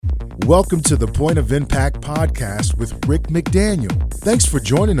Welcome to the Point of Impact podcast with Rick McDaniel. Thanks for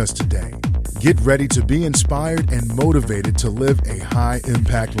joining us today. Get ready to be inspired and motivated to live a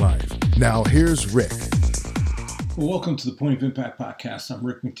high-impact life. Now, here's Rick. Well, welcome to the Point of Impact podcast. I'm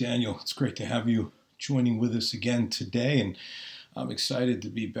Rick McDaniel. It's great to have you joining with us again today, and I'm excited to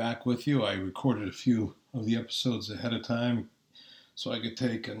be back with you. I recorded a few of the episodes ahead of time so I could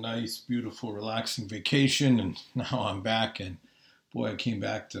take a nice, beautiful, relaxing vacation, and now I'm back, and boy, I came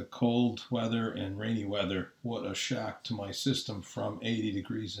back to cold weather and rainy weather. What a shock to my system from 80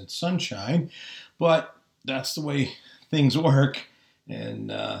 degrees and sunshine. But that's the way things work. And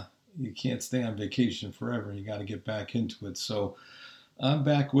you can't stay on vacation forever. You got to get back into it. So I'm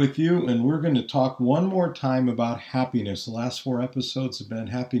back with you. And we're going to talk one more time about happiness. The last 4 episodes have been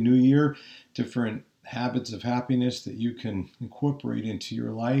Happy New Year, different habits of happiness that you can incorporate into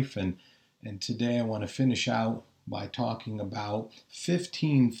your life. And today I want to finish out by talking about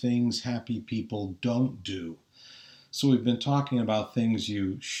 15 things happy people don't do. So we've been talking about things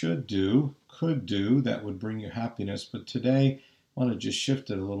you should do, could do, that would bring you happiness. But today I want to just shift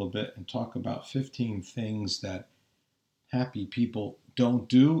it a little bit and talk about 15 things that happy people don't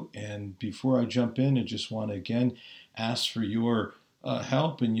do. And before I jump in, I just want to again ask for your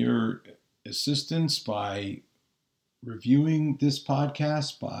help and your assistance by reviewing this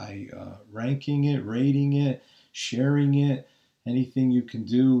podcast, by ranking it, rating it, sharing it. Anything you can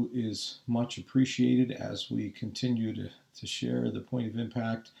do is much appreciated as we continue to share the Point of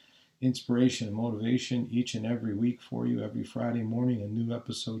Impact inspiration and motivation each and every week for you. Every Friday morning a new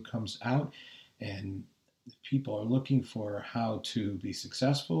episode comes out, and if people are looking for how to be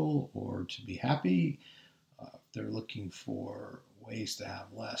successful or to be happy, they're looking for ways to have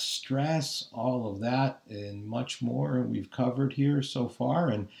less stress, all of that and much more we've covered here so far,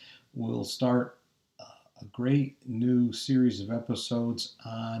 and we'll start a great new series of episodes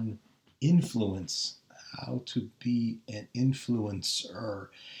on influence, how to be an influencer,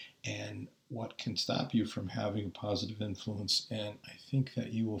 and what can stop you from having a positive influence. And I think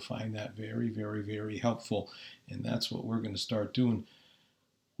that you will find that very, very, very helpful. And that's what we're going to start doing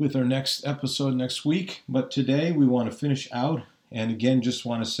with our next episode next week. But today we want to finish out. And again, just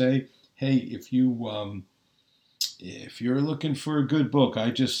want to say, hey, if you're looking for a good book,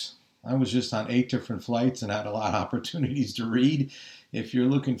 I was just on 8 different flights and had a lot of opportunities to read. If you're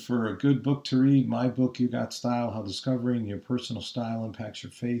looking for a good book to read, my book, You Got Style, How Discovering Your Personal Style Impacts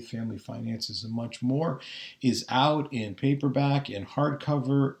Your Faith, Family, Finances, and much more, is out in paperback, in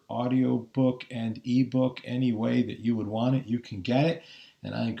hardcover, audiobook, and ebook. Any way that you would want it, you can get it.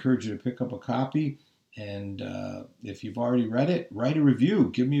 And I encourage you to pick up a copy. And if you've already read it, write a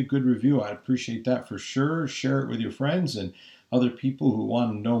review. Give me a good review. I'd appreciate that for sure. Share it with your friends and other people who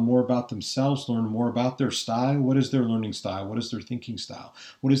want to know more about themselves, learn more about their style. What is their learning style? What is their thinking style?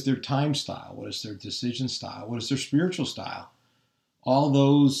 What is their time style? What is their decision style? What is their spiritual style? All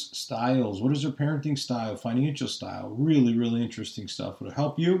those styles. What is their parenting style, financial style? Really, really interesting stuff. It'll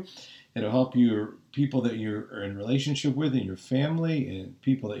help you. It'll help your people that you're in relationship with in your family and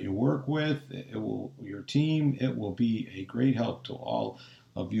people that you work with. It will, your team. It will be a great help to all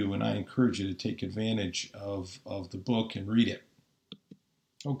of you, and I encourage you to take advantage of the book and read it.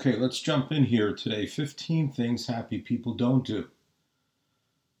 Okay, let's jump in here today. 15 things happy people don't do.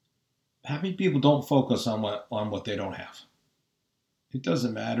 Happy people don't focus on what they don't have. It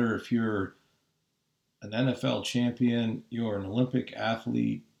doesn't matter if you're an NFL champion, you're an Olympic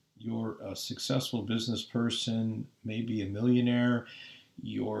athlete, you're a successful business person, maybe a millionaire,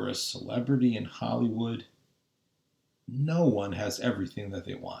 you're a celebrity in Hollywood. No one has everything that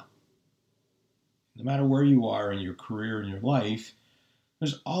they want. No matter where you are in your career and your life,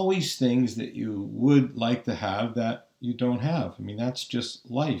 there's always things that you would like to have that you don't have. I mean, that's just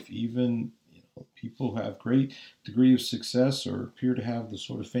life. Even people who have great degree of success or appear to have the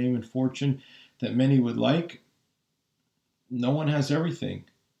sort of fame and fortune that many would like, no one has everything.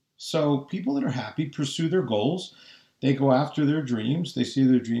 So people that are happy pursue their goals. They go after their dreams. They see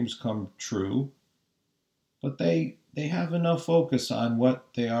their dreams come true. But they have enough focus on what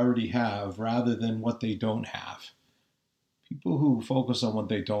they already have rather than what they don't have. People who focus on what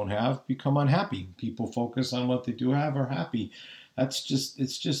they don't have become unhappy. People focus on what they do have are happy. It's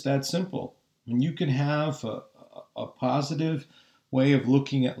just that simple. And you can have a positive way of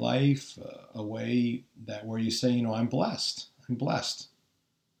looking at life, a way that where you say, I'm blessed. I'm blessed.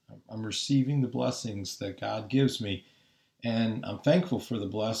 I'm receiving the blessings that God gives me. And I'm thankful for the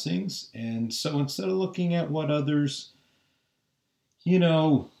blessings. And so instead of looking at what others,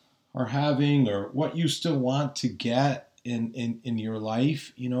 are having or what you still want to get in your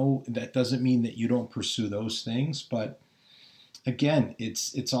life, that doesn't mean that you don't pursue those things. But again,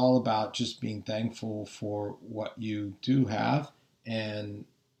 it's all about just being thankful for what you do have and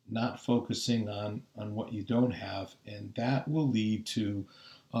not focusing on what you don't have, and that will lead to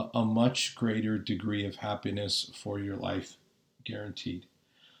a much greater degree of happiness for your life, guaranteed.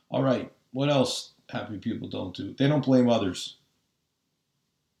 All right, what else happy people don't do? They don't blame others.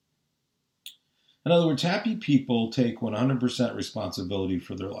 In other words, happy people take 100% responsibility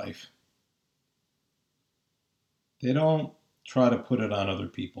for their life. They don't try to put it on other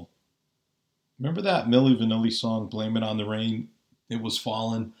people. Remember that Milli Vanilli song, Blame It on the Rain? It was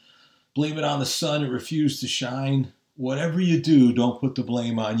falling. Blame it on the sun, it refused to shine. Whatever you do, don't put the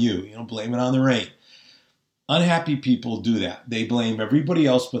blame on you. Blame it on the rain. Unhappy people do that. They blame everybody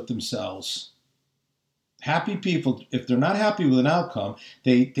else but themselves. Happy people, if they're not happy with an outcome,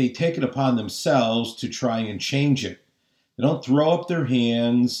 they take it upon themselves to try and change it. They don't throw up their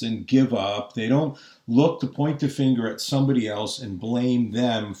hands and give up. They don't look to point the finger at somebody else and blame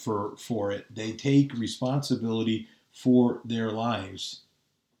them for it. They take responsibility for their lives.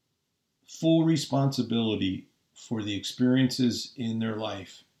 Full responsibility for the experiences in their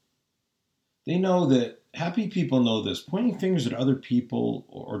life. They know that, happy people know this, pointing fingers at other people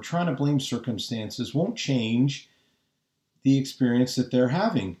or trying to blame circumstances won't change the experience that they're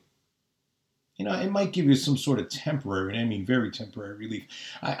having. It might give you some sort of temporary, and I mean very temporary relief.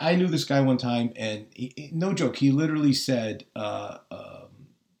 I knew this guy one time, and no joke, he literally said,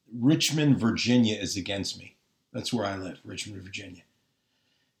 Richmond, Virginia is against me. That's where I live, Richmond, Virginia.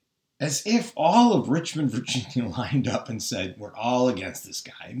 As if all of Richmond, Virginia lined up and said, we're all against this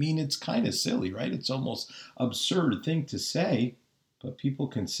guy. I mean, it's kind of silly, right? It's almost absurd thing to say, but people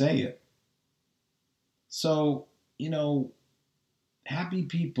can say it. So, happy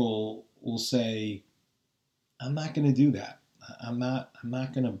people will say, I'm not going to do that. I'm not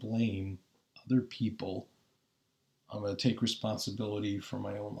going to blame other people. I'm going to take responsibility for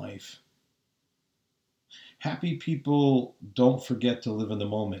my own life. Happy people don't forget to live in the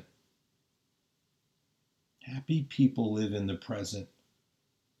moment. Happy people live in the present.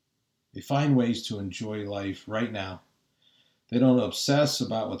 They find ways to enjoy life right now. They don't obsess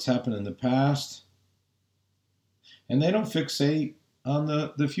about what's happened in the past. And they don't fixate on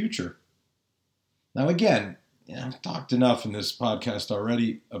the future. Now again, I've talked enough in this podcast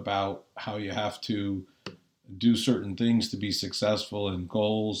already about how you have to do certain things to be successful in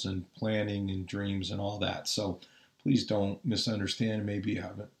goals and planning and dreams and all that. So please don't misunderstand. Maybe you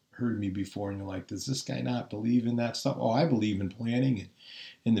haven't heard me before and you're like, does this guy not believe in that stuff? Oh, I believe in planning and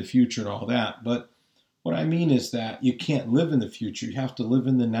in the future and all that. But what I mean is that you can't live in the future. You have to live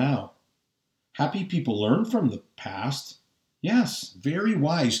in the now. Happy people learn from the past. Yes, very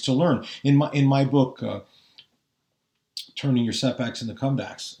wise to learn. In my book, Turning Your Setbacks into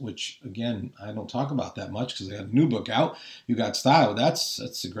Comebacks, which again, I don't talk about that much because I got a new book out. You Got Style. That's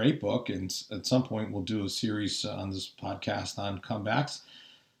a great book. And at some point we'll do a series on this podcast on comebacks.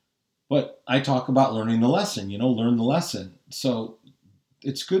 But I talk about learning the lesson, learn the lesson. So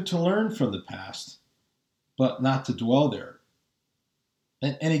it's good to learn from the past, but not to dwell there.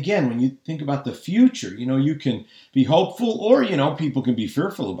 And again, when you think about the future, you can be hopeful or, people can be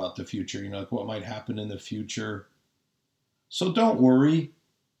fearful about the future, like what might happen in the future. So don't worry.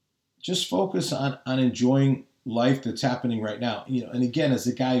 Just focus on enjoying life that's happening right now. And again, as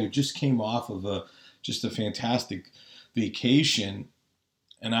a guy who just came off of just a fantastic vacation,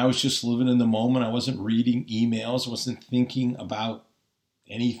 and I was just living in the moment. I wasn't reading emails. I wasn't thinking about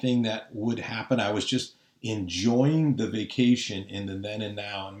anything that would happen. I was just enjoying the vacation in the then and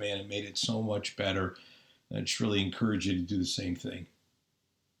now. And man, it made it so much better. And I just really encourage you to do the same thing.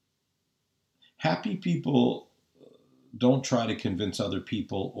 Happy people don't try to convince other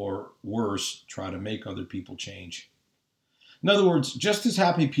people, or worse, try to make other people change. In other words, just as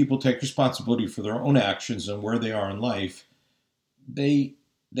happy people take responsibility for their own actions and where they are in life, they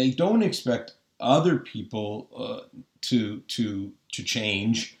don't expect other people to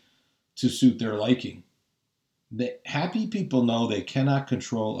change to suit their liking. The happy people know they cannot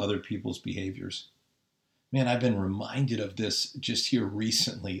control other people's behaviors. Man, I've been reminded of this just here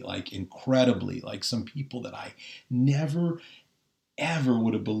recently, like incredibly, like some people that I never, ever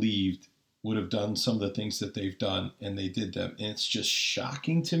would have believed would have done some of the things that they've done, and they did them. And it's just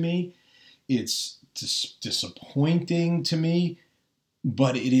shocking to me. It's disappointing to me.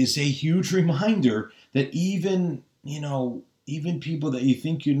 But it is a huge reminder that even people that you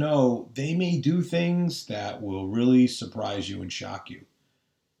think they may do things that will really surprise you and shock you.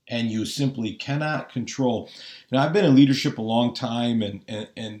 and you simply cannot control. Now, I've been in leadership a long time,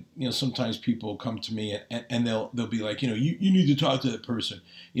 and sometimes people come to me and they'll be like, you need to talk to that person,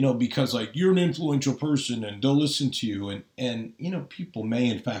 because like you're an influential person and they'll listen to you, and people may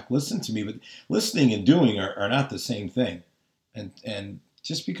in fact listen to me, but listening and doing are not the same thing, and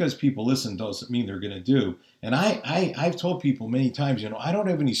just because people listen doesn't mean they're going to do. And I've told people many times, I don't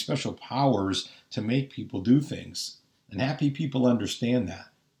have any special powers to make people do things, and happy people understand that.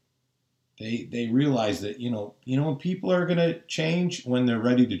 They realize that, when people are going to change, when they're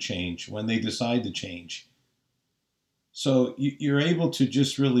ready to change, when they decide to change. So you're able to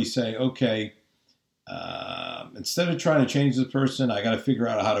just really say, okay, instead of trying to change this person, I got to figure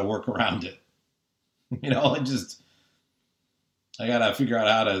out how to work around it. I got to figure out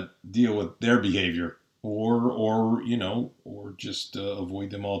how to deal with their behavior or just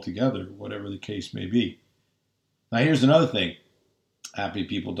avoid them altogether, whatever the case may be. Now, here's another thing happy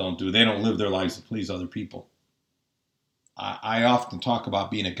people don't do. They don't live their lives to please other people. I often talk about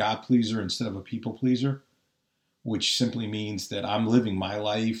being a God pleaser instead of a people pleaser, which simply means that I'm living my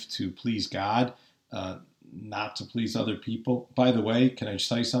life to please God, not to please other people. By the way, can I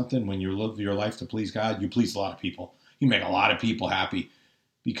say something? When you live your life to please God, you please a lot of people. You make a lot of people happy,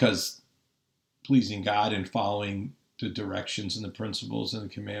 because pleasing God and following the directions and the principles and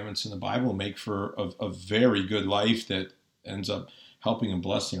the commandments in the Bible make for a very good life that ends up helping and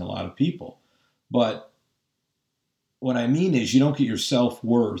blessing a lot of people. But what I mean is, you don't get your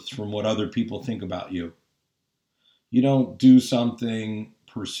self-worth from what other people think about you. You don't do something,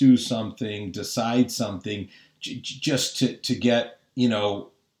 pursue something, decide something just to get,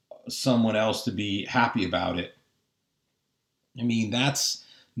 someone else to be happy about it. I mean, that's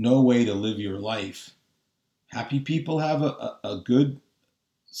no way to live your life. Happy people have a good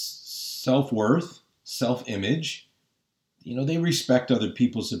self-worth, self-image. They respect other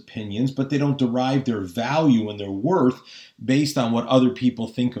people's opinions, but they don't derive their value and their worth based on what other people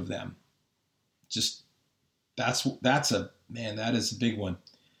think of them. Just that is a big one.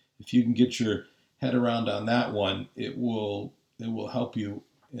 If you can get your head around on that one, it will help you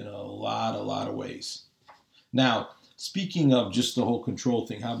in a lot of ways. Now, speaking of just the whole control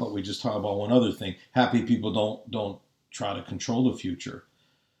thing, how about we just talk about one other thing? Happy people don't try to control the future.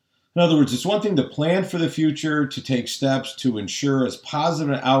 In other words, it's one thing to plan for the future, to take steps to ensure as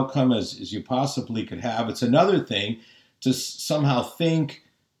positive an outcome as you possibly could have. It's another thing to somehow think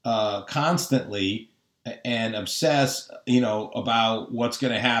constantly and obsess, about what's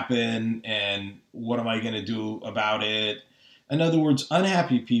going to happen and what am I going to do about it. In other words,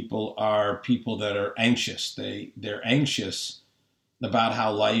 unhappy people are people that are anxious. They're anxious about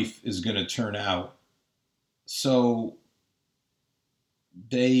how life is going to turn out. So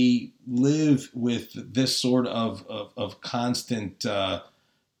they live with this sort of constant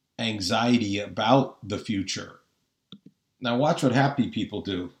anxiety about the future. Now watch what happy people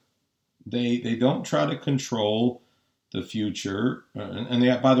do. They don't try to control the future,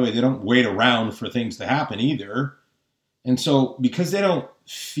 and by the way, they don't wait around for things to happen either. And so because they don't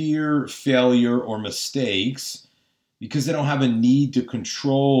fear failure or mistakes, because they don't have a need to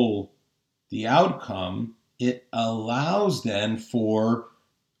control the outcome, it allows then for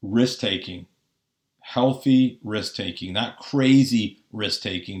risk-taking, healthy risk-taking, not crazy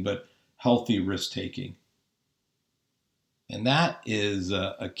risk-taking, but healthy risk-taking. And that is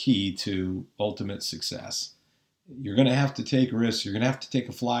a key to ultimate success. You're going to have to take risks. You're going to have to take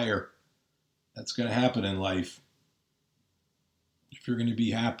a flyer. That's going to happen in life. If you're going to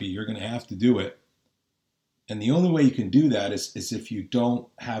be happy, you're going to have to do it. And the only way you can do that is if you don't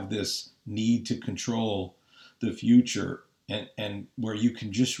have this need to control the future, and where you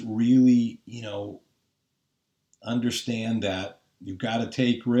can just really, understand that you've got to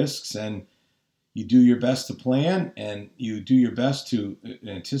take risks, and you do your best to plan, and you do your best to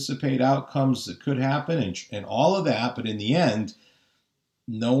anticipate outcomes that could happen and all of that. But in the end,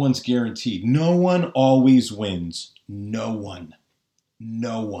 no one's guaranteed. No one always wins. No one.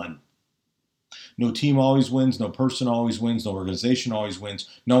 No team always wins. No person always wins. No organization always wins.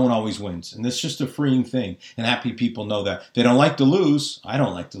 No one always wins. And it's just a freeing thing. And happy people know that. They don't like to lose. I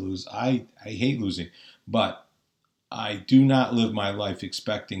don't like to lose. I hate losing. But I do not live my life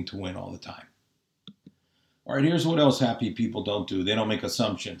expecting to win all the time. All right, here's what else happy people don't do. They don't make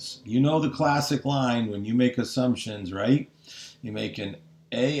assumptions. You know the classic line when you make assumptions, right? You make an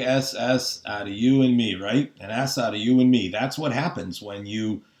ASS out of you and me, right? An S out of you and me. That's what happens when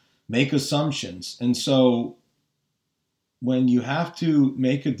you make assumptions. And so when you have to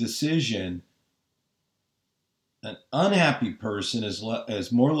make a decision, an unhappy person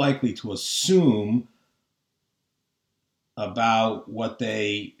is more likely to assume about what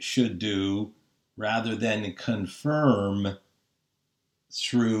they should do rather than confirm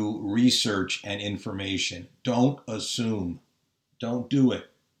through research and information. Don't assume. Don't do it.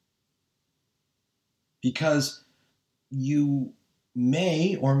 Because you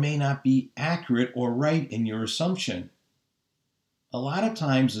may or may not be accurate or right in your assumption. A lot of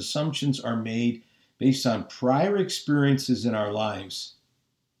times assumptions are made based on prior experiences in our lives.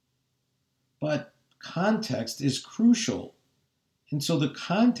 But context is crucial. And so the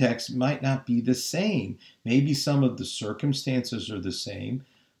context might not be the same. Maybe some of the circumstances are the same,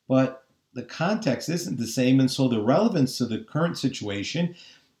 but the context isn't the same. And so the relevance to the current situation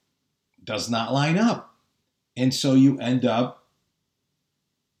does not line up. And so you end up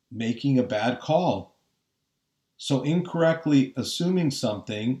making a bad call. So incorrectly assuming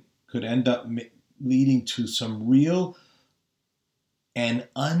something could end up leading to some real and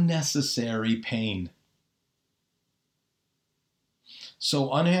unnecessary pain.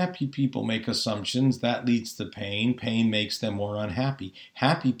 So unhappy people make assumptions. That leads to pain. Pain makes them more unhappy.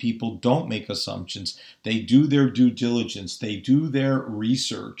 Happy people don't make assumptions. They do their due diligence. They do their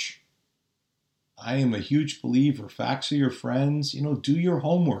research. I am a huge believer. Facts are your friends. Do your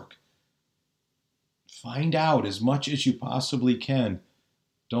homework. Find out as much as you possibly can.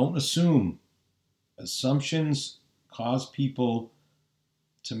 Don't assume. Assumptions cause people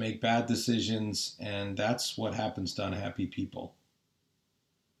to make bad decisions, and that's what happens to unhappy people.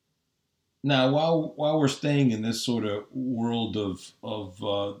 Now, while we're staying in this sort of world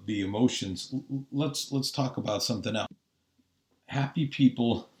of the emotions, let's talk about something else. Happy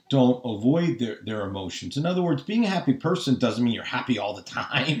people don't avoid their emotions. In other words, being a happy person doesn't mean you're happy all the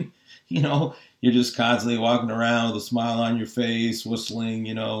time. You're just constantly walking around with a smile on your face, whistling.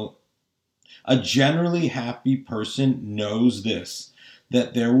 A generally happy person knows this,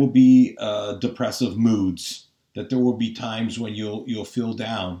 that there will be depressive moods, that there will be times when you'll feel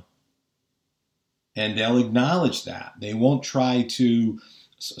down. And they'll acknowledge that. They won't try to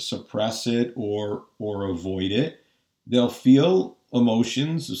suppress it or avoid it. They'll feel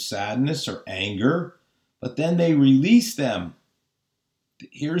emotions of sadness or anger, but then they release them.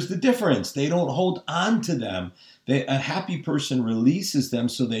 Here's the difference. They don't hold on to them. A happy person releases them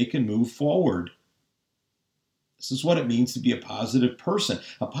so they can move forward. This is what it means to be a positive person.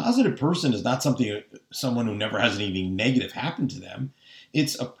 A positive person is not someone who never has anything negative happen to them.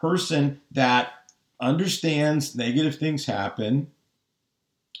 It's a person that understands negative things happen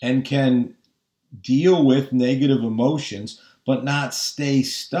and can deal with negative emotions, but not stay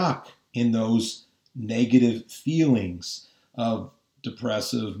stuck in those negative feelings of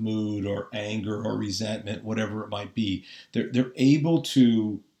depressive mood or anger or resentment, whatever it might be. They're able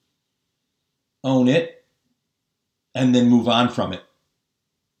to own it and then move on from it.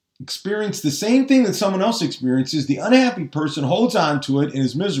 Experience the same thing that someone else experiences. The unhappy person holds on to it and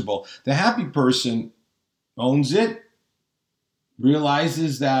is miserable. The happy person owns it,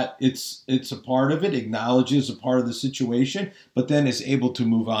 realizes that it's a part of it, acknowledges a part of the situation, but then is able to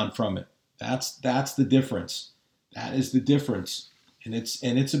move on from it. That's the difference. That is the difference. And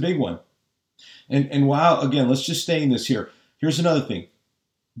it's a big one. And while, again, let's just stay in this here. Here's another thing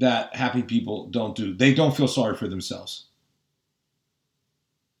that happy people don't do. They don't feel sorry for themselves.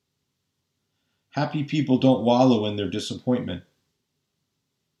 Happy people don't wallow in their disappointment.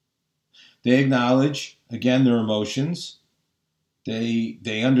 They acknowledge, again, their emotions.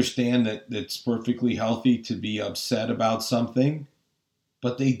 They understand that it's perfectly healthy to be upset about something,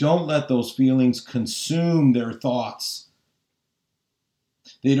 but they don't let those feelings consume their thoughts.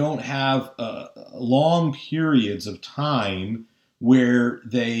 They don't have long periods of time where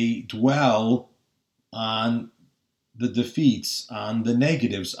they dwell on the defeats, on the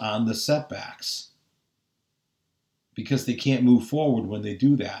negatives, on the setbacks, because they can't move forward when they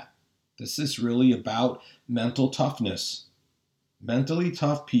do that. This is really about mental toughness. Mentally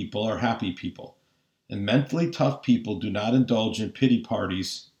tough people are happy people, and mentally tough people do not indulge in pity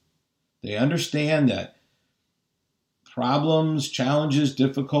parties. They understand that problems, challenges,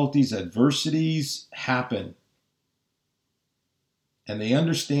 difficulties, adversities happen. And they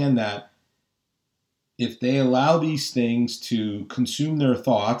understand that if they allow these things to consume their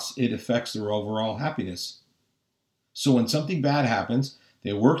thoughts, it affects their overall happiness. So when something bad happens,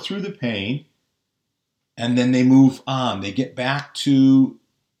 they work through the pain, and then they move on. They get back to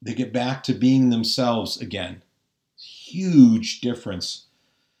being themselves again. Huge difference.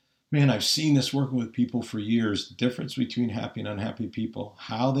 Man, I've seen this working with people for years. The difference between happy and unhappy people,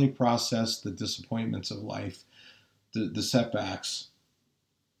 how they process the disappointments of life, the setbacks.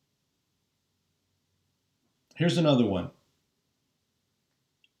 Here's another one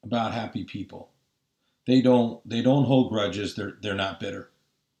about happy people. They don't hold grudges. They're not bitter.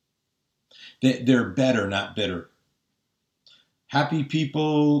 They're better, not bitter. Happy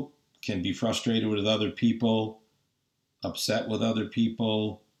people can be frustrated with other people, upset with other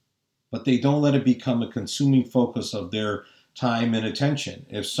people, but they don't let it become a consuming focus of their time and attention.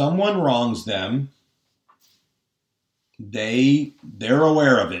 If someone wrongs them, they're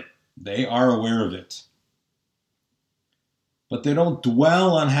aware of it. They are aware of it. But they don't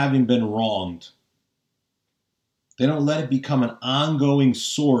dwell on having been wronged. They don't let it become an ongoing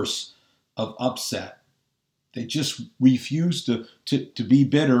source of upset. They just refuse to be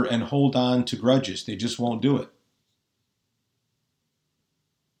bitter and hold on to grudges. They just won't do it.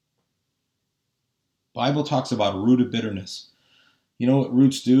 Bible talks about a root of bitterness. You know what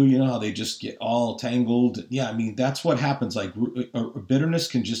roots do? You know how they just get all tangled? Yeah, I mean, that's what happens. Like bitterness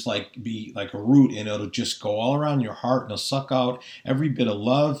can just like be like a root, and it'll just go all around your heart, and it'll suck out every bit of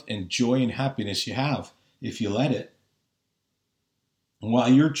love and joy and happiness you have if you let it. And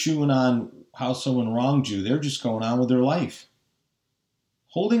while you're chewing on how someone wronged you, they're just going on with their life.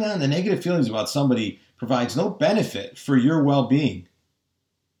 Holding on to negative feelings about somebody provides no benefit for your well-being.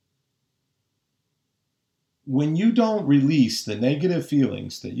 When you don't release the negative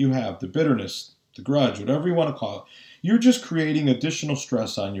feelings that you have, the bitterness, the grudge, whatever you want to call it, you're just creating additional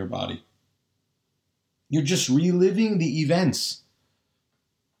stress on your body. You're just reliving the events.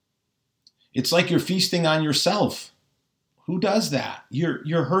 It's like you're feasting on yourself. Who does that?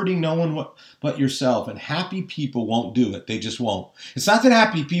 You're hurting no one but yourself, and happy people won't do it. They just won't. It's not that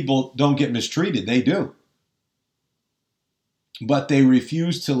happy people don't get mistreated. They do. But they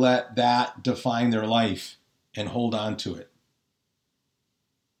refuse to let that define their life and hold on to it.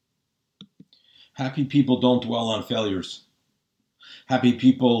 Happy people don't dwell on failures. Happy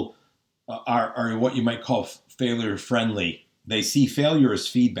people are what you might call failure friendly. They see failure as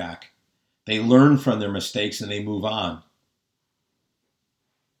feedback. They learn from their mistakes and they move on.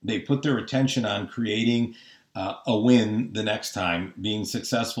 They put their attention on creating a win the next time, being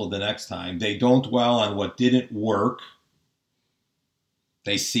successful the next time. They don't dwell on what didn't work.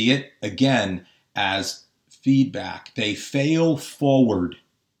 They see it, again, as feedback. They fail forward.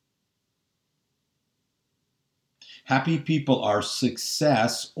 Happy people are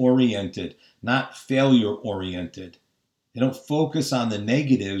success-oriented, not failure-oriented. They don't focus on the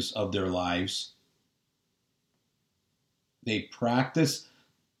negatives of their lives. They practice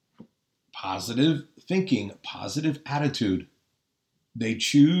positive thinking, positive attitude. They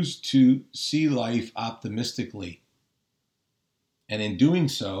choose to see life optimistically. And in doing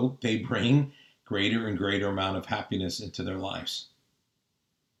so, they bring greater and greater amount of happiness into their lives.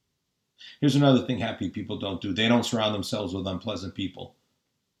 Here's another thing happy people don't do. They don't surround themselves with unpleasant people.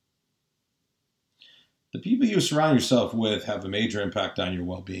 The people you surround yourself with have a major impact on your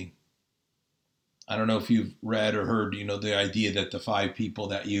well-being. I don't know if you've read or heard, the idea that the 5 people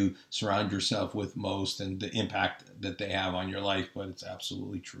that you surround yourself with most and the impact that they have on your life, but it's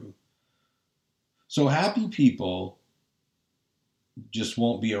absolutely true. So happy people just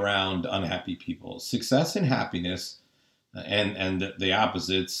won't be around unhappy people. Success and happiness and the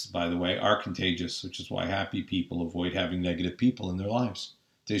opposites, by the way, are contagious, which is why happy people avoid having negative people in their lives.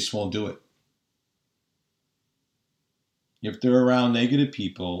 They just won't do it. If they're around negative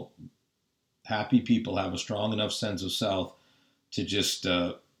people, happy people have a strong enough sense of self to just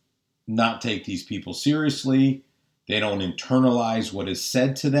not take these people seriously. They don't internalize what is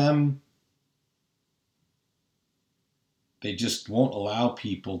said to them. They just won't allow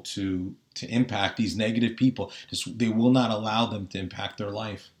people to impact these negative people. They will not allow them to impact their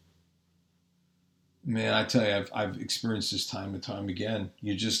life. Man, I tell you, I've experienced this time and time again.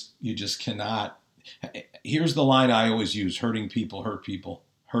 You just cannot. Here's the line I always use: hurting people hurt people.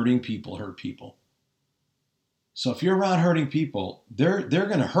 Hurting people hurt people. So if you're around hurting people, they're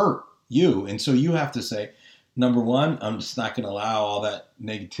going to hurt you. And so you have to say, number one, I'm just not going to allow all that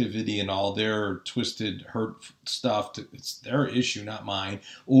negativity and all their twisted hurt stuff. It's their issue, not mine.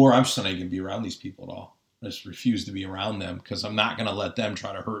 Or I'm just not going to be around these people at all. I just refuse to be around them because I'm not going to let them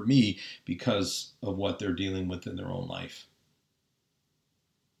try to hurt me because of what they're dealing with in their own life.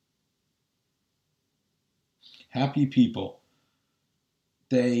 Happy people,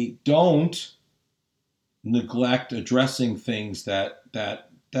 they don't neglect addressing things that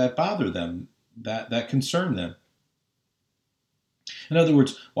bother them, that concern them. In other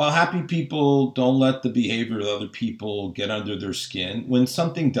words, while happy people don't let the behavior of other people get under their skin, when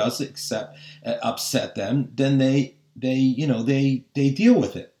something does upset them, then they deal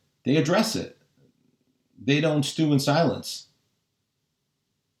with it. They address it. They don't stew in silence.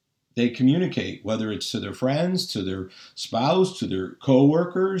 They communicate, whether it's to their friends, to their spouse, to their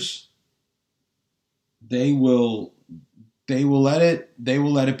coworkers. they will let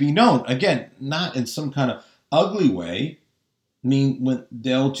it be known. Again, not in some kind of ugly way. I mean, when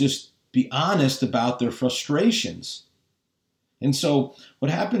they'll just be honest about their frustrations. And so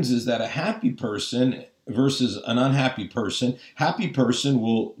what happens is that a happy person versus an unhappy person, happy person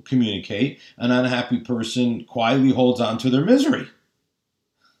will communicate, an unhappy person quietly holds on to their misery.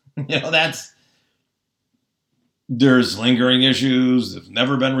 There's lingering issues that have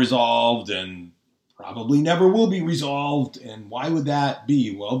never been resolved and probably never will be resolved. And why would that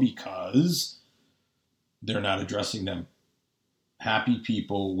be? Well, because they're not addressing them. Happy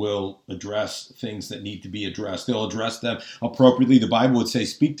people will address things that need to be addressed. They'll address them appropriately. The Bible would say,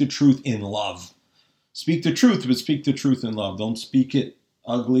 speak the truth in love. Speak the truth, but speak the truth in love. Don't speak it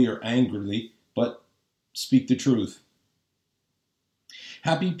ugly or angrily, but speak the truth.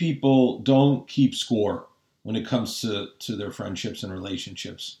 Happy people don't keep score when it comes to their friendships and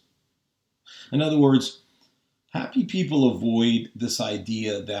relationships. In other words, happy people avoid this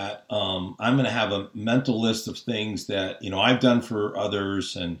idea that I'm going to have a mental list of things that, I've done for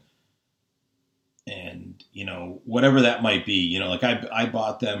others and whatever that might be. Like I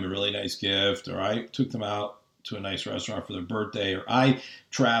bought them a really nice gift, or I took them out to a nice restaurant for their birthday, or I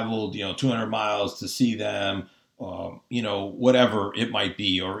traveled, 200 miles to see them, whatever it might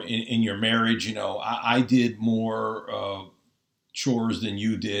be. Or in your marriage, I did more chores than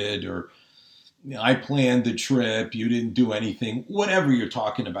you did, or I planned the trip, you didn't do anything, whatever you're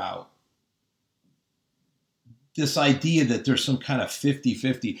talking about. This idea that there's some kind of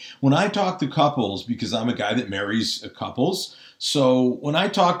 50-50. When I talk to couples, because I'm a guy that marries couples, so when I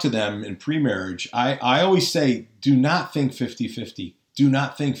talk to them in pre-marriage, I always say, do not think 50-50. Do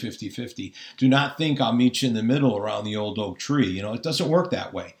not think 50-50. Do not think I'll meet you in the middle around the old oak tree. It doesn't work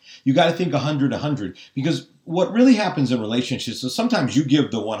that way. You got to think 100-100, because what really happens in relationships is sometimes you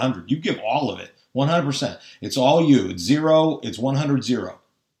give the 100. You give all of it, 100%. It's all you. It's 0. It's 100-0.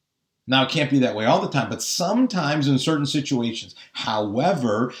 Now, it can't be that way all the time, but sometimes in certain situations.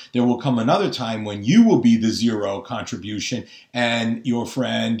 However, there will come another time when you will be the 0 contribution and your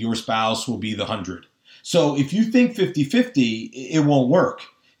friend, your spouse will be the 100. So if you think 50-50, it won't work.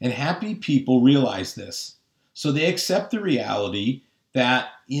 And happy people realize this. So they accept the reality that,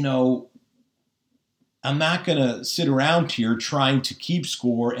 I'm not going to sit around here trying to keep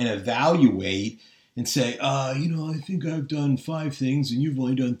score and evaluate and say, I think I've done 5 things and you've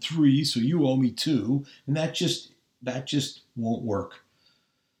only done 3, so you owe me 2. And that just won't work.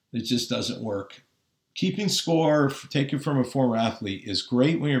 It just doesn't work. Keeping score, take it from a former athlete, is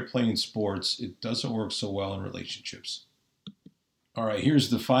great when you're playing sports. It doesn't work so well in relationships. All right, here's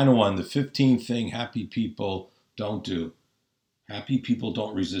the final one, the 15th thing happy people don't do. Happy people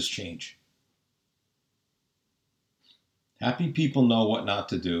don't resist change. Happy people know what not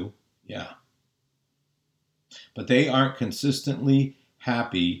to do, yeah. But they aren't consistently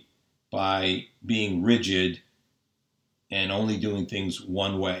happy by being rigid and only doing things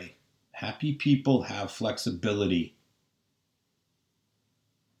one way. Happy people have flexibility.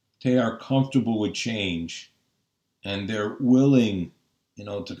 They are comfortable with change, and they're willing,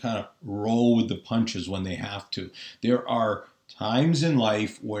 to kind of roll with the punches when they have to. There are times in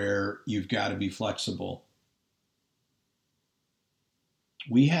life where you've got to be flexible.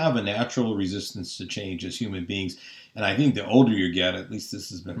 We have a natural resistance to change as human beings. And I think the older you get, at least this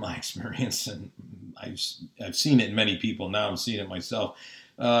has been my experience, and I've seen it in many people, now I'm seeing it myself.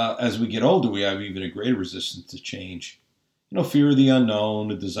 As we get older, we have even a greater resistance to change. Fear of the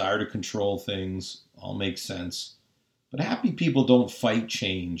unknown, a desire to control things, all makes sense. But happy people don't fight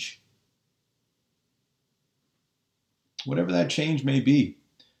change. Whatever that change may be.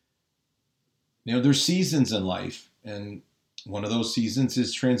 There's seasons in life, and one of those seasons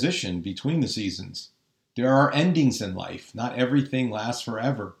is transition between the seasons. There are endings in life. Not everything lasts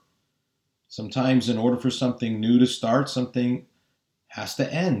forever. Sometimes in order for something new to start, something has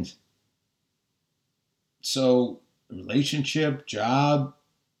to end. So, relationship, job,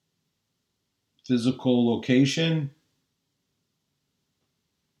 physical location.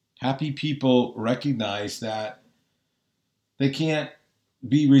 Happy people recognize that they can't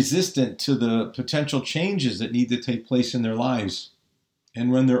be resistant to the potential changes that need to take place in their lives.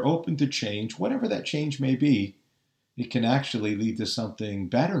 And when they're open to change, whatever that change may be, it can actually lead to something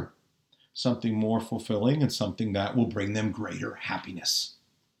better, something more fulfilling, and something that will bring them greater happiness.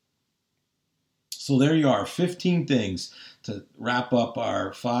 So there you are, 15 things to wrap up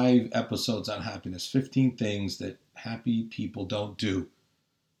our 5 episodes on happiness, 15 things that happy people don't do.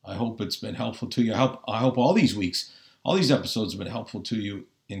 I hope it's been helpful to you. I hope all these episodes have been helpful to you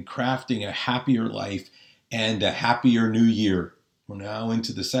in crafting a happier life and a happier new year. We're now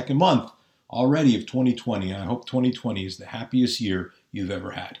into the second month already of 2020. I hope 2020 is the happiest year you've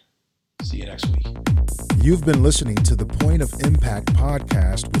ever had. See you next week. You've been listening to the Point of Impact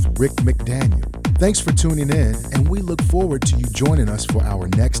podcast with Rick McDaniel. Thanks for tuning in, and we look forward to you joining us for our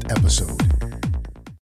next episode.